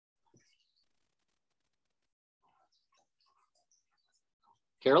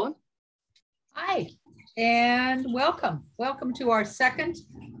Carolyn? Hi, and welcome. Welcome to our second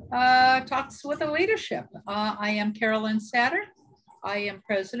Talks with the Leadership. I am Carolyn Satter. I am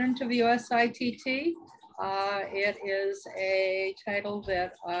president of USITT. It is a title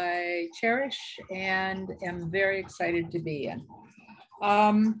that I cherish and am very excited to be in.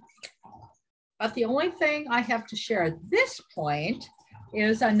 But the only thing I have to share at this point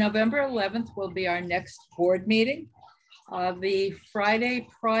is on November 11th will be our next board meeting. The Friday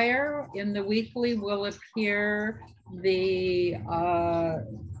prior in the weekly will appear the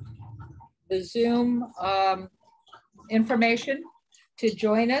Zoom information to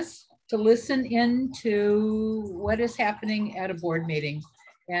join us, to listen in to what is happening at a board meeting.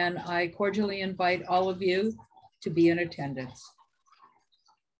 And I cordially invite all of you to be in attendance.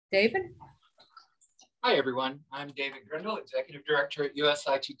 David? Hi, everyone. I'm David Grindle, Executive Director at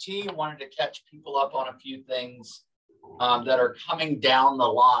USITT. I wanted to catch people up on a few things that are coming down the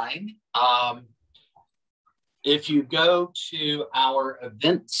line. If you go to our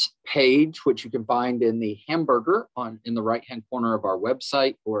events page, which you can find in the hamburger in the right-hand corner of our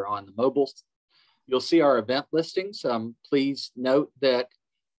website or on the mobiles, you'll see our event listings. Please note that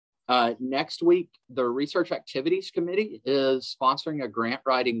next week, the Research Activities Committee is sponsoring a grant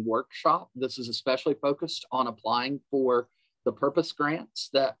writing workshop. This is especially focused on applying for the purpose grants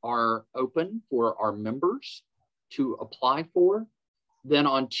that are open for our members to apply for. Then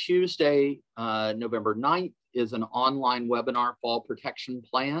on Tuesday, November 9th, is an online webinar, Fall Protection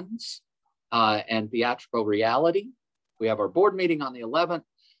Plans and Theatrical Reality. We have our board meeting on the 11th.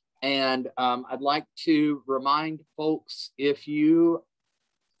 And I'd like to remind folks, if you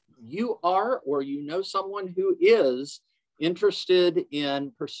are or you know someone who is interested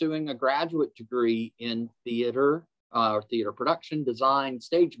in pursuing a graduate degree in theater or theater production, design,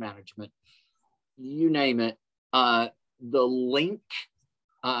 stage management, you name it, the link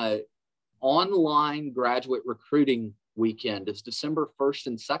online graduate recruiting weekend is December 1st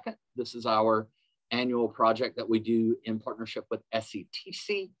and 2nd. This is our annual project that we do in partnership with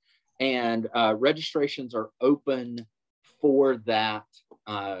SETC, and registrations are open for that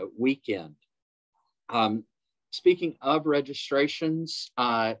weekend. Speaking of registrations,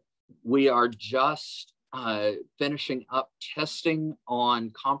 we are just finishing up testing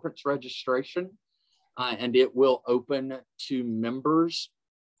on conference registration, and it will open to members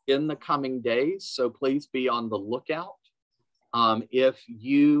in the coming days. So please be on the lookout. If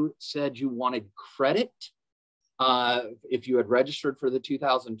you said you wanted credit, if you had registered for the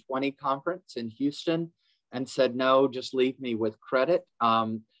 2020 conference in Houston and said, no, just leave me with credit,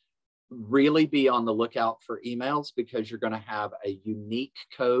 really be on the lookout for emails, because you're going to have a unique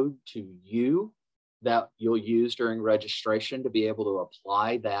code to you that you'll use during registration to be able to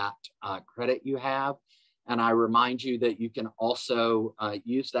apply that credit you have. And I remind you that you can also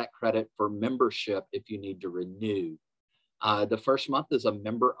use that credit for membership if you need to renew. The first month is a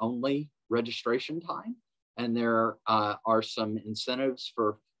member-only registration time, and there are some incentives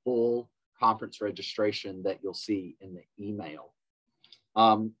for full conference registration that you'll see in the email.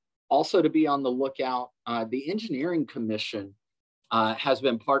 Also, to be on the lookout, the Engineering Commission has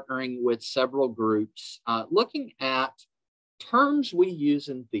been partnering with several groups looking at terms we use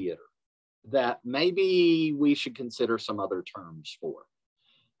in theater that maybe we should consider some other terms for.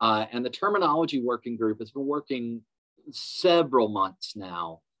 And the Terminology Working Group has been working several months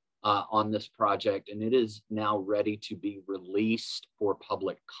now on this project, and it is now ready to be released for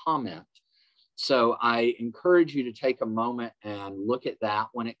public comment. So I encourage you to take a moment and look at that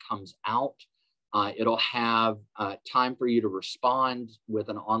when it comes out. It'll have time for you to respond with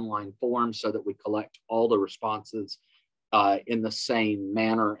an online form so that we collect all the responses in the same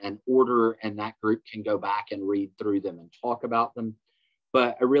manner and order, and that group can go back and read through them and talk about them.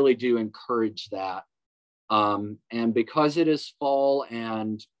 But I really do encourage that. And because it is fall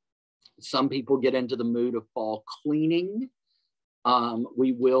and some people get into the mood of fall cleaning,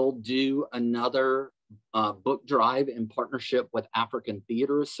 we will do another book drive in partnership with African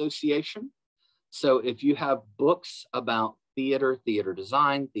Theater Association. So if you have books about theater, theater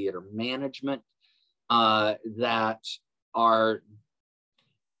design, theater management that are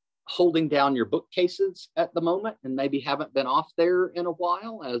holding down your bookcases at the moment and maybe haven't been off there in a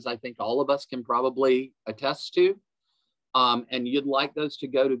while, as I think all of us can probably attest to, and you'd like those to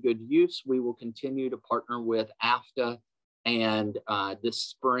go to good use, we will continue to partner with AFTA. And this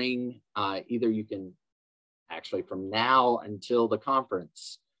spring, either you can actually from now until the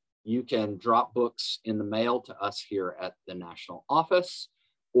conference, you can drop books in the mail to us here at the national office,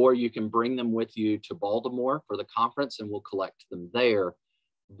 or you can bring them with you to Baltimore for the conference and we'll collect them there.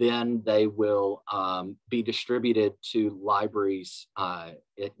 then they will be distributed to libraries at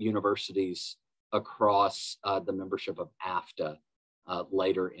universities across the membership of AFTA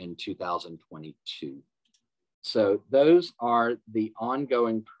later in 2022. So those are the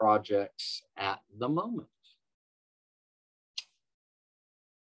ongoing projects at the moment.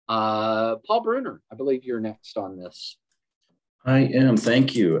 Paul Brunner, I believe you're next on this. I am.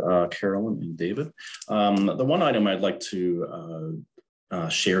 Thank you, Carolyn and David. The one item I'd like to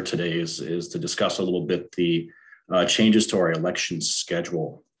share today is to discuss a little bit the changes to our election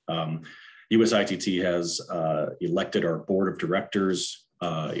schedule. USITT has elected our board of directors,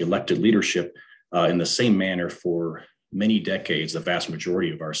 elected leadership in the same manner for many decades, the vast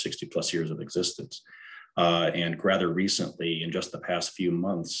majority of our 60 plus years of existence. And rather recently, in just the past few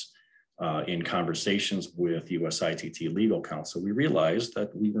months, in conversations with USITT legal counsel, we realized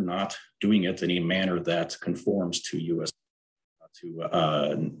that we were not doing it in a manner that conforms to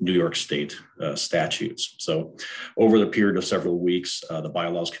New York State statutes. So over the period of several weeks, the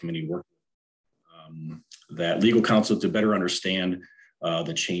bylaws committee worked that legal counsel to better understand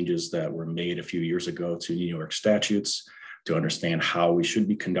the changes that were made a few years ago to New York statutes, to understand how we should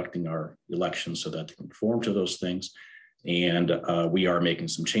be conducting our elections so that they conform to those things. And we are making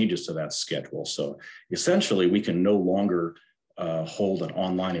some changes to that schedule. So essentially, we can no longer hold an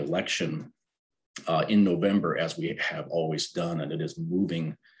online election in November as we have always done. And it is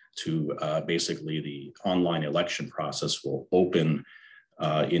moving to basically the online election process will open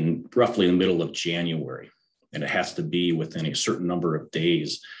in roughly the middle of January. And it has to be within a certain number of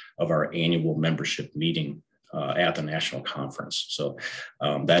days of our annual membership meeting at the national conference. So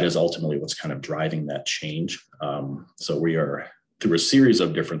that is ultimately what's kind of driving that change. So we are through a series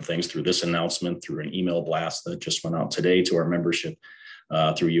of different things, through this announcement, through an email blast that just went out today to our membership,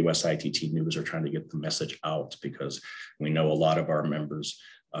 through USITT News, are trying to get the message out, because we know a lot of our members,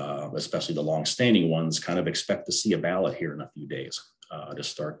 especially the longstanding ones, kind of expect to see a ballot here in a few days to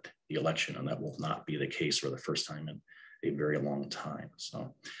start the election. And that will not be the case for the first time in a very long time.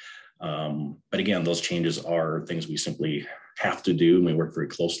 So, but again, those changes are things we simply have to do. And we work very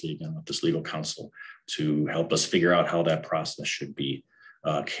closely again with this legal counsel to help us figure out how that process should be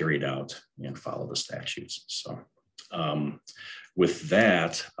carried out and follow the statutes. So with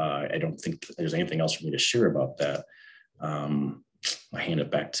that, I don't think there's anything else for me to share about that. I hand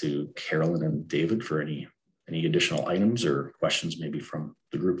it back to Carolyn and David for any additional items or questions maybe from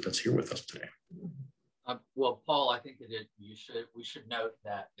the group that's here with us today. Well, Paul, I think we should note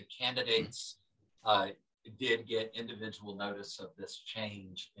that the candidates did get individual notice of this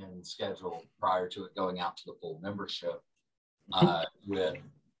change in schedule prior to it going out to the full membership, with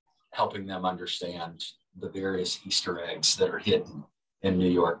helping them understand the various Easter eggs that are hidden in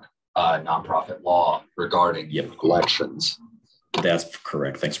New York nonprofit law regarding elections. That's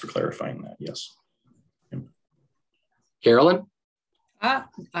correct. Thanks for clarifying that. Yes. Carolyn?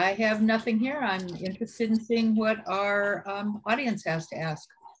 I have nothing here. I'm interested in seeing what our audience has to ask.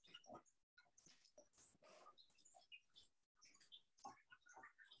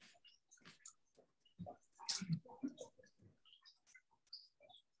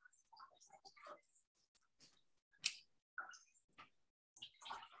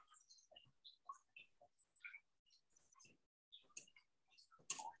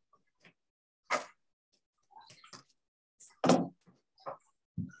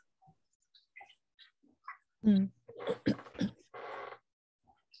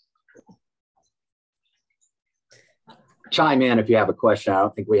 Chime in if you have a question. I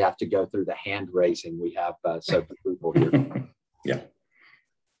don't think we have to go through the hand raising. We have so few people here. Yeah.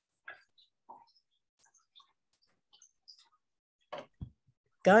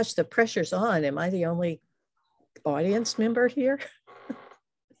 Gosh, the pressure's on. Am I the only audience member here?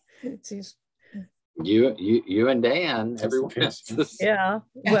 You and Dan, everyone else. Yeah.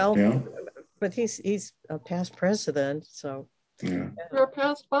 Well, yeah. But he's a past president, so. Yeah. You're a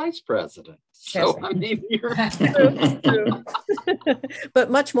past vice president. So I mean, you're true.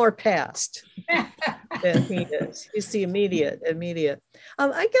 But much more past than he is. He's the immediate.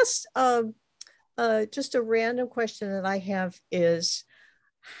 I guess just a random question that I have is,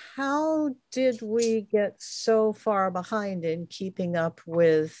 how did we get so far behind in keeping up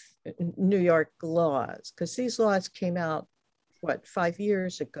with New York laws? Because these laws came out, what, 5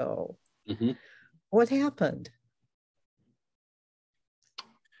 years ago? Mm-hmm. What happened?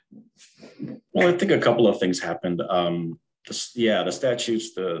 Well, I think a couple of things happened. The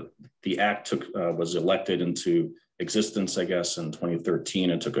statutes, the act was elected into existence, I guess, in 2013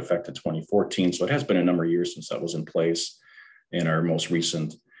 and took effect in 2014. So it has been a number of years since that was in place. And our most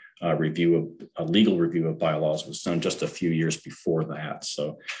recent a legal review of bylaws was done just a few years before that.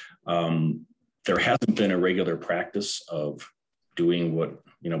 So there hasn't been a regular practice of doing what,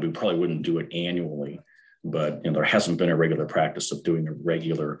 we probably wouldn't do it annually, but there hasn't been a regular practice of doing a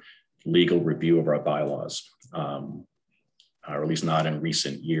regular legal review of our bylaws, or at least not in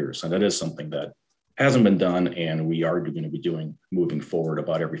recent years. And that is something that hasn't been done, and we are going to be doing moving forward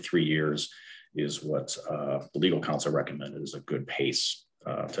about every 3 years is what the legal counsel recommended is a good pace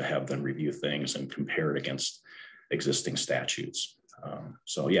to have them review things and compare it against existing statutes.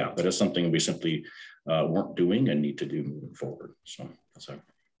 So yeah, that is something we simply weren't doing and need to do moving forward. So that's a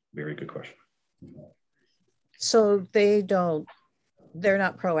very good question. So they're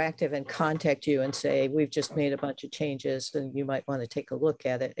not proactive and contact you and say, we've just made a bunch of changes and you might want to take a look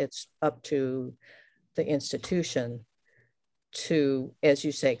at it. It's up to the institution to, as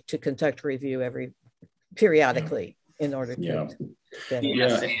you say, to conduct a review periodically in order to.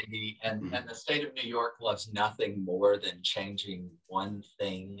 Yes, Andy, and the state of New York loves nothing more than changing one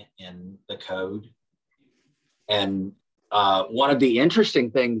thing in the code. And one of the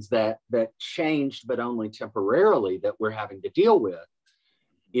interesting things that changed, but only temporarily, that we're having to deal with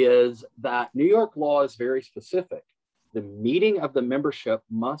is that New York law is very specific. The meeting of the membership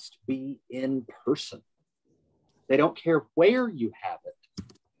must be in person. They don't care where you have it,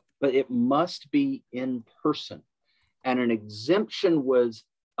 but it must be in person. And an exemption was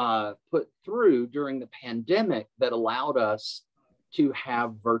put through during the pandemic that allowed us to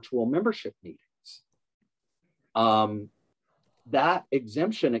have virtual membership meetings. That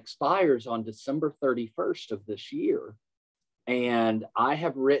exemption expires on December 31st of this year. And I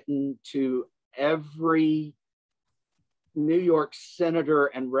have written to every New York senator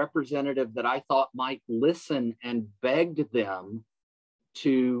and representative that I thought might listen and begged them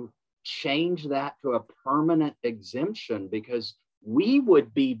to change that to a permanent exemption, because we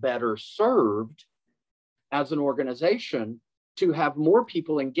would be better served as an organization to have more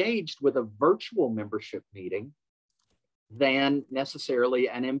people engaged with a virtual membership meeting than necessarily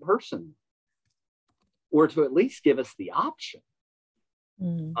an in-person, or to at least give us the option.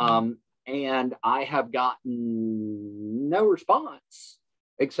 Mm-hmm. And I have gotten no response,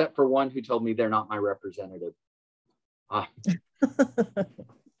 except for one who told me they're not my representative. But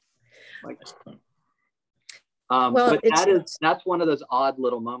that's one of those odd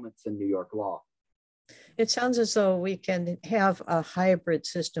little moments in New York law. It sounds as though we can have a hybrid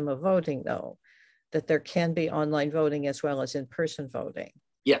system of voting, though, that there can be online voting as well as in-person voting.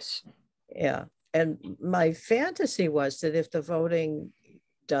 Yes. Yeah. And my fantasy was that if the voting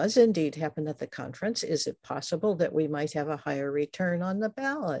does indeed happen at the conference, is it possible that we might have a higher return on the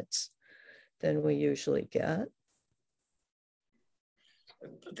ballots than we usually get? I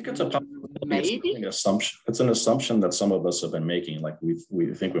think it's a possibility. Maybe. It's an assumption. It's an assumption that some of us have been making. Like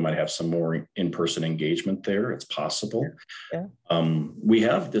we think we might have some more in-person engagement there. It's possible. Yeah. We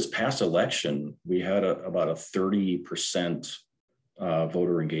have this past election. We had about a 30%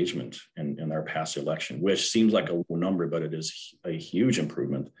 voter engagement in our past election, which seems like a low number, but it is a huge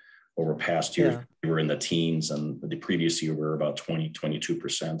improvement over past years. Yeah. We were in the teens, and the previous year we were about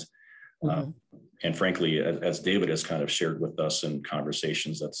 22%. Mm-hmm. And frankly, as David has kind of shared with us in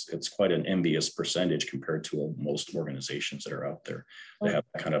conversations, it's quite an envious percentage compared to most organizations that are out there that have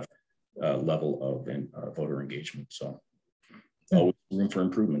that kind of level of voter engagement. So always room for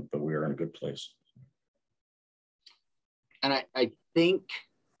improvement, but we are in a good place. And I think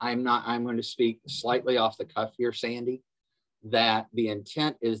I'm going to speak slightly off the cuff here, Sandy, that the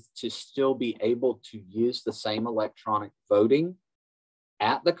intent is to still be able to use the same electronic voting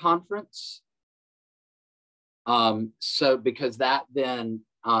at the conference. So because that then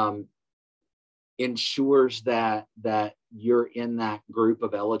ensures that you're in that group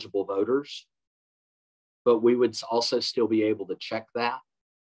of eligible voters, but we would also still be able to check that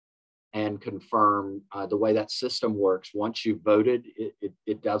and confirm the way that system works. Once you've voted,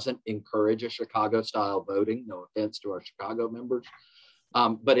 it doesn't encourage a Chicago style voting, no offense to our Chicago members,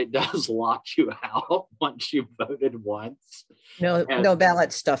 but it does lock you out once you've voted once. No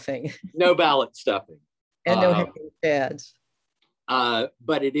ballot stuffing. No ballot stuffing. And no hitting pads.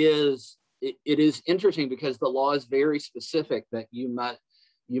 But it is interesting because the law is very specific that you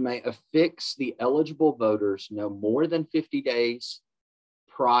may affix the eligible voters no more than 50 days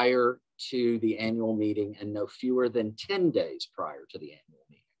prior to the annual meeting and no fewer than 10 days prior to the annual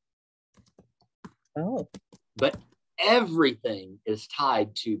meeting. Oh. But everything is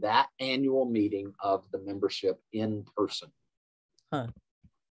tied to that annual meeting of the membership in person. Huh.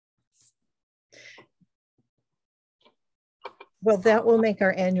 Well, that will make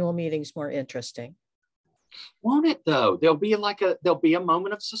our annual meetings more interesting. Won't it though? There'll be a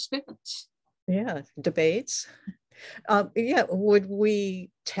moment of suspense. Yeah, debates. Yeah, would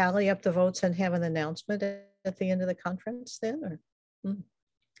we tally up the votes and have an announcement at the end of the conference then? Or?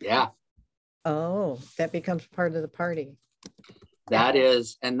 Yeah. Oh, that becomes part of the party. That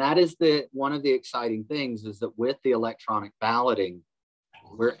is one of the exciting things is that with the electronic balloting,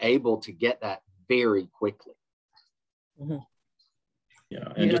 we're able to get that very quickly. Mm-hmm.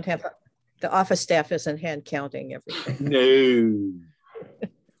 Yeah, and you don't have the office staff isn't hand counting everything. No.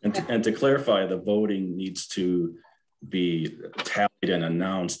 And to clarify, the voting needs to be tallied and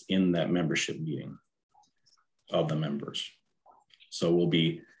announced in that membership meeting of the members. So we'll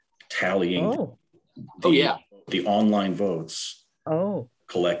be tallying the online votes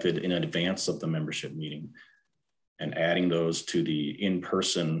collected in advance of the membership meeting and adding those to the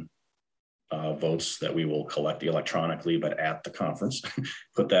in-person votes that we will collect electronically, but at the conference,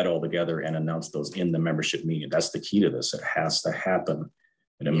 put that all together and announce those in the membership meeting. That's the key to this. It has to happen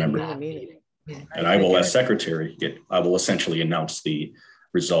in a membership meeting. And I will, as secretary, I will essentially announce the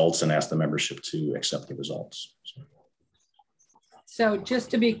results and ask the membership to accept the results. So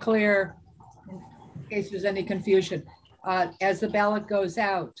just to be clear, in case there's any confusion, as the ballot goes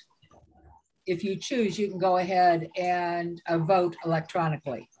out, if you choose, you can go ahead and vote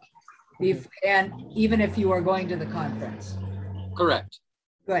electronically. And even if you are going to the conference. Correct.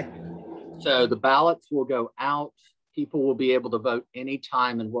 Good. So the ballots will go out. People will be able to vote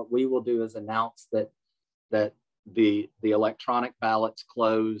anytime. And what we will do is announce that the electronic ballots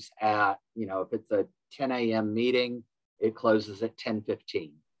close at, if it's a 10 a.m. meeting, it closes at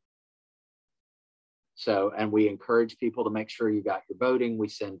 10:15. So, and we encourage people to make sure you got your voting. We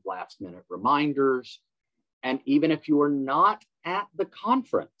send last minute reminders. And even if you are not at the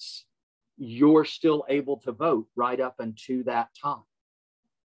conference, you're still able to vote right up until that time.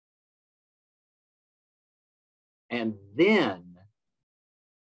 And then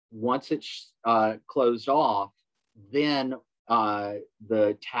once it's closed off, then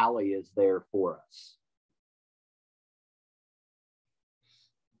the tally is there for us.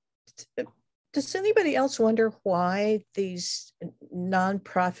 Does anybody else wonder why these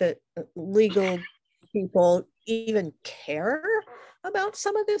nonprofit legal people even care about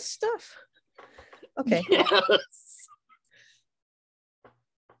some of this stuff? Okay. Yes.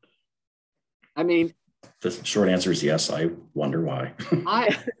 I mean, the short answer is yes. I wonder why.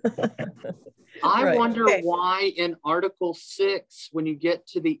 I wonder why in Article 6, when you get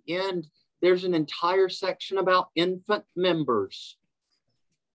to the end, there's an entire section about infant members.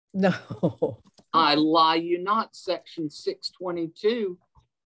 No. I lie you not, section 622.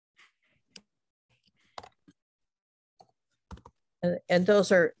 And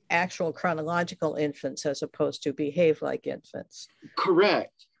those are actual chronological infants as opposed to behave like infants.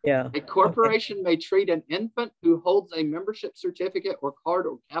 Correct. Yeah. A corporation may treat an infant who holds a membership certificate or card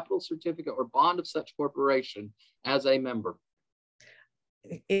or capital certificate or bond of such corporation as a member.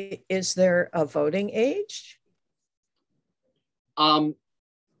 Is there a voting age?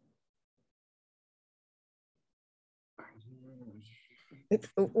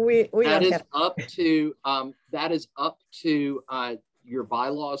 That is up to your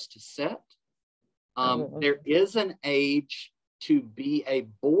bylaws to set. There is an age to be a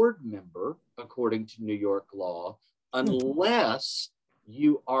board member according to New York law, unless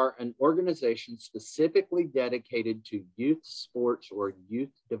you are an organization specifically dedicated to youth sports or youth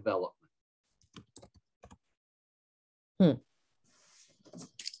development.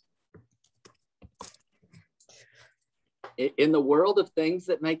 In the world of things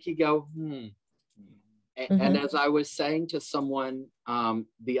that make you go, And as I was saying to someone,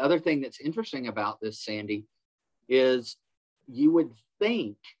 the other thing that's interesting about this, Sandy, is you would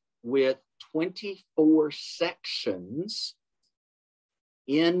think with 24 sections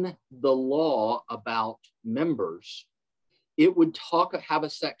in the law about members, it would have a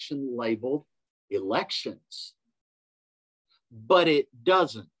section labeled elections, but it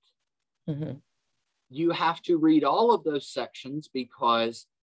doesn't. You have to read all of those sections because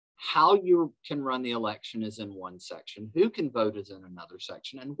how you can run the election is in one section, who can vote is in another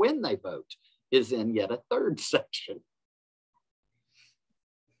section, and when they vote is in yet a third section.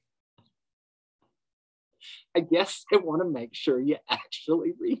 I guess I want to make sure you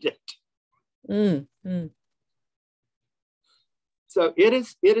actually read it. So it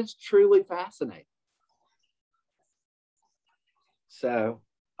is truly fascinating. So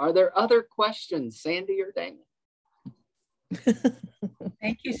are there other questions, Sandy or Daniel?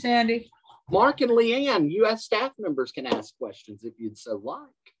 Thank you, Sandy. Mark and Leanne, US staff members can ask questions if you'd so like.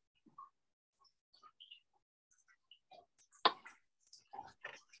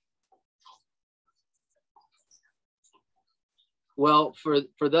 Well,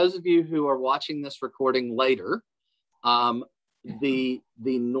 for those of you who are watching this recording later, the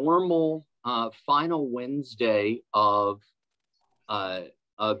normal final Wednesday of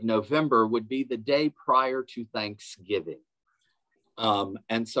November would be the day prior to Thanksgiving.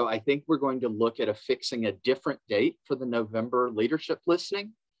 And so I think we're going to look at fixing a different date for the November leadership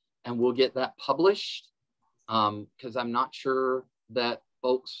listening, and we'll get that published because I'm not sure that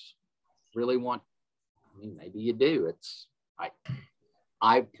folks really want, I mean, maybe you do.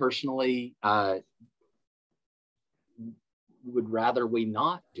 I personally would rather we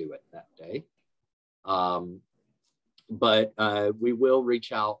not do it that day. But we will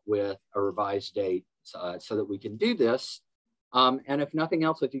reach out with a revised date so that we can do this. And if nothing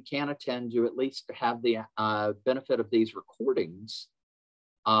else, if you can attend, you at least have the benefit of these recordings.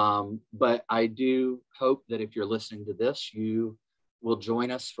 But I do hope that if you're listening to this, you will join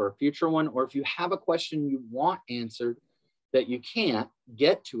us for a future one, or if you have a question you want answered that you can't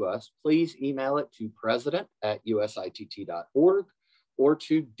get to us, please email it to president@usitt.org or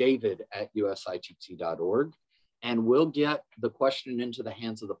to david@usitt.org, and we'll get the question into the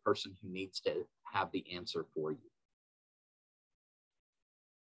hands of the person who needs to have the answer for you.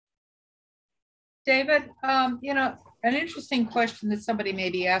 David, you know, an interesting question that somebody may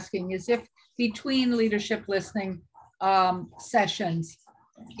be asking is if between leadership listening sessions,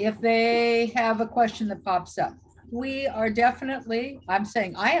 if they have a question that pops up, we are definitely, I'm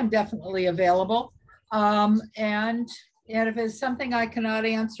saying I am definitely available. And if it's something I cannot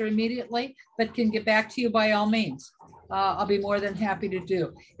answer immediately, but can get back to you by all means, I'll be more than happy to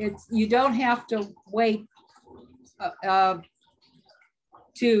do. You don't have to wait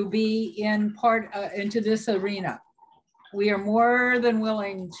to be into this arena. We are more than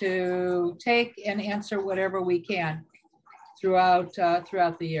willing to take and answer whatever we can throughout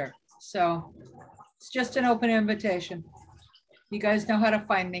the year. So it's just an open invitation. You guys know how to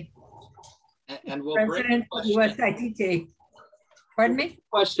find me. And we'll President of USITT. Pardon me?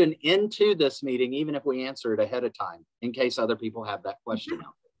 Question into this meeting, even if we answer it ahead of time, in case other people have that question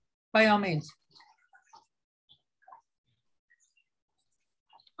out. By all means.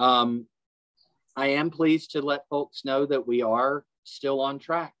 I am pleased to let folks know that we are still on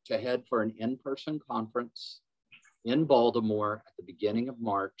track to head for an in-person conference in Baltimore at the beginning of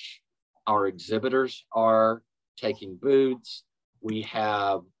March. Our exhibitors are taking booths. We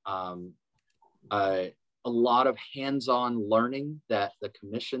have a lot of hands-on learning that the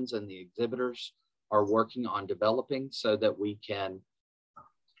commissions and the exhibitors are working on developing so that we can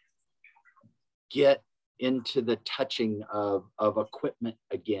get into the touching of equipment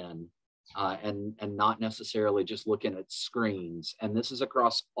again and not necessarily just looking at screens. And this is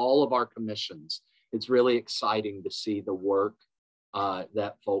across all of our commissions. It's really exciting to see the work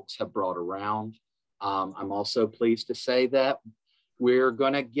that folks have brought around. I'm also pleased to say that we're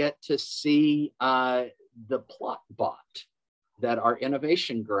going to get to see the plot bot that our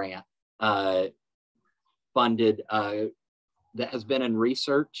innovation grant funded that has been in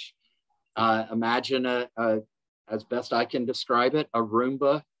research. Imagine as best I can describe it, a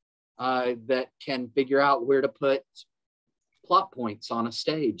Roomba that can figure out where to put plot points on a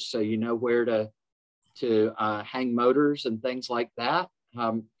stage, so you know where to hang motors and things like that.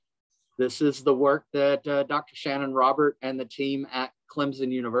 This is the work that Dr. Shannon Robert and the team at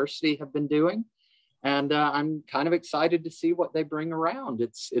Clemson University have been doing, and I'm kind of excited to see what they bring around.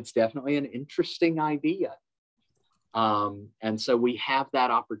 It's definitely an interesting idea. And so we have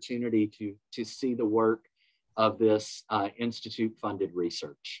that opportunity to see the work of this institute-funded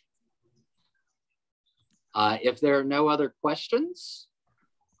research. If there are no other questions,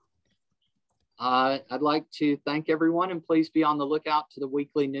 I'd like to thank everyone, and please be on the lookout to the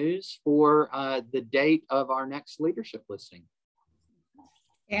weekly news for the date of our next leadership listening.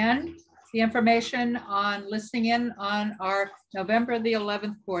 And the information on listening in on our November the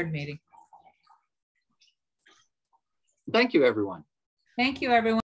 11th board meeting. Thank you, everyone. Thank you, everyone.